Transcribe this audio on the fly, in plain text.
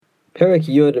Perek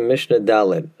Yud and Mishnah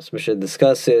Dalet. This Mishnah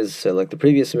discusses, like the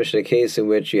previous Mishnah case, in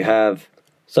which you have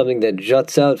something that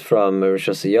juts out from Rosh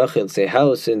Hashanah, say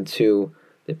house, into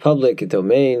the public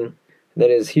domain. That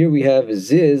is, here we have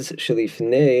Ziz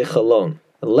Shalifnei Chalon,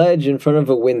 a ledge in front of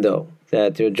a window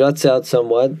that juts out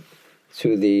somewhat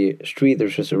to the street, the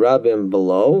Rosh Hashanah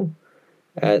below,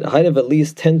 at a height of at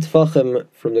least 10 tfachim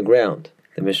from the ground.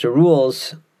 The Mishnah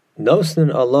rules,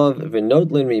 Nosnin alav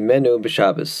v'notlin mimenu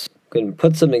b'Shabbos. You can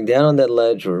put something down on that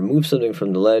ledge or remove something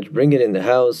from the ledge, bring it in the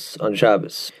house on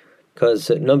Shabbos. Because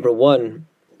number one,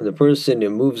 when the person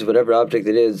moves whatever object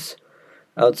it is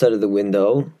outside of the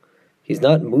window, he's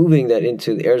not moving that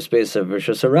into the airspace of Rosh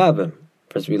Hashanah.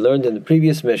 As we learned in the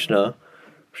previous Mishnah,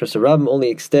 Rosh Hashanah only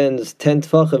extends 10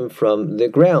 tfachim from the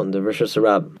ground of Rosh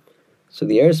Hashanah. So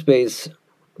the airspace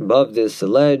above this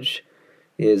ledge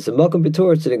is a makom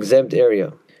b'tor, it's an exempt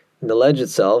area. And the ledge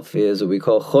itself is what we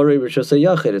call Chorei Rosh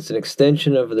Hashanah. It's an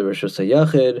extension of the Rosh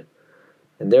Hashanah,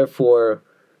 and therefore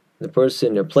the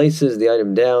person places the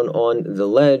item down on the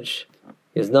ledge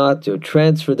is not to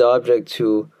transfer the object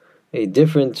to a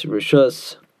different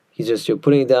rishus. He's just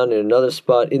putting it down in another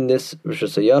spot in this Rosh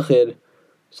Hashanah,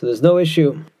 so there's no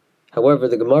issue. However,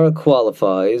 the Gemara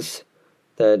qualifies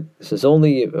that this is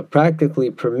only practically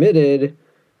permitted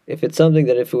if it's something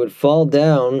that if it would fall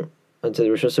down onto the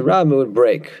Rosh Hashanah, it would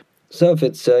break. So if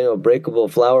it's a breakable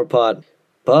flower pot,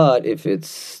 but if it's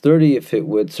sturdy, if it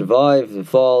would survive the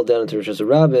fall down into Rosh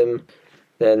Hashanah,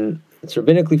 then it's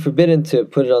rabbinically forbidden to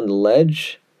put it on the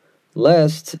ledge,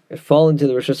 lest it fall into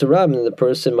the Rosh Hashanah and the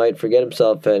person might forget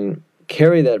himself and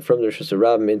carry that from the Rosh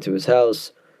Hashanah into his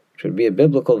house, which would be a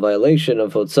biblical violation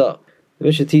of Hotzah. The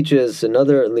Mishnah teaches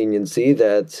another leniency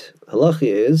that halachi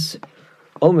is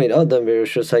Omed Adam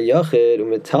b'Rosh Hashanah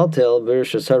u'metaltel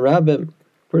b'Rosh Hashanah.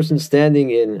 Person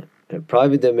standing in a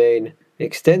private domain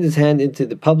extend his hand into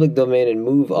the public domain and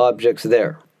move objects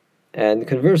there. And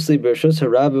conversely, b'Rosh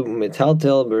Hashanah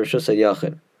u'metaltel b'Rosh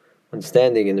Hashanah. When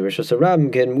standing in the Rosh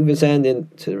Hashanah, can move his hand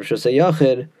into the Rosh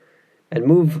Hashanah and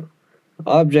move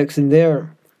objects in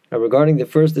there. Now, regarding the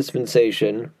first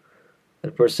dispensation,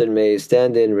 the person may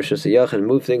stand in Rosh Hashanah and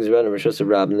move things around in Rosh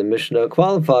Hashanah, and the Mishnah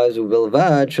qualifies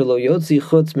u'bilvad shelo yotzi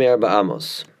chutz me'arba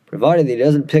amos, provided he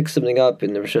doesn't pick something up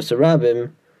in the Rosh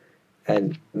Hashanah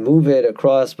and move it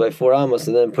across by 4 amos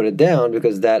and then put it down,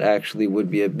 because that actually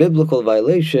would be a biblical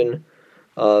violation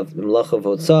of the Melach of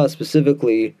Hotzah,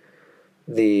 specifically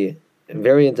the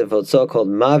variant of Hotzah called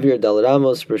Mavir Daled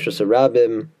Amos Rosh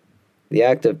Hashanah. The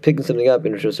act of picking something up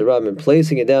in Rosh Hashanah and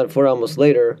placing it down 4 amos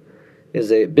later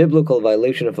is a biblical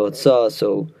violation of Hotzah,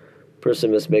 so a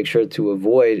person must make sure to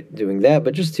avoid doing that,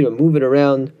 but just to move it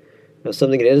around,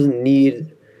 something that doesn't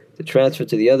need to transfer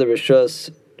to the other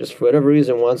Rishus, just for whatever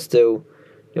reason wants to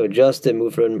adjust it,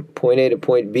 move from point A to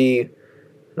point B,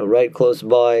 right close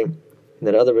by, and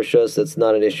then other Rishus, that's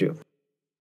not an issue.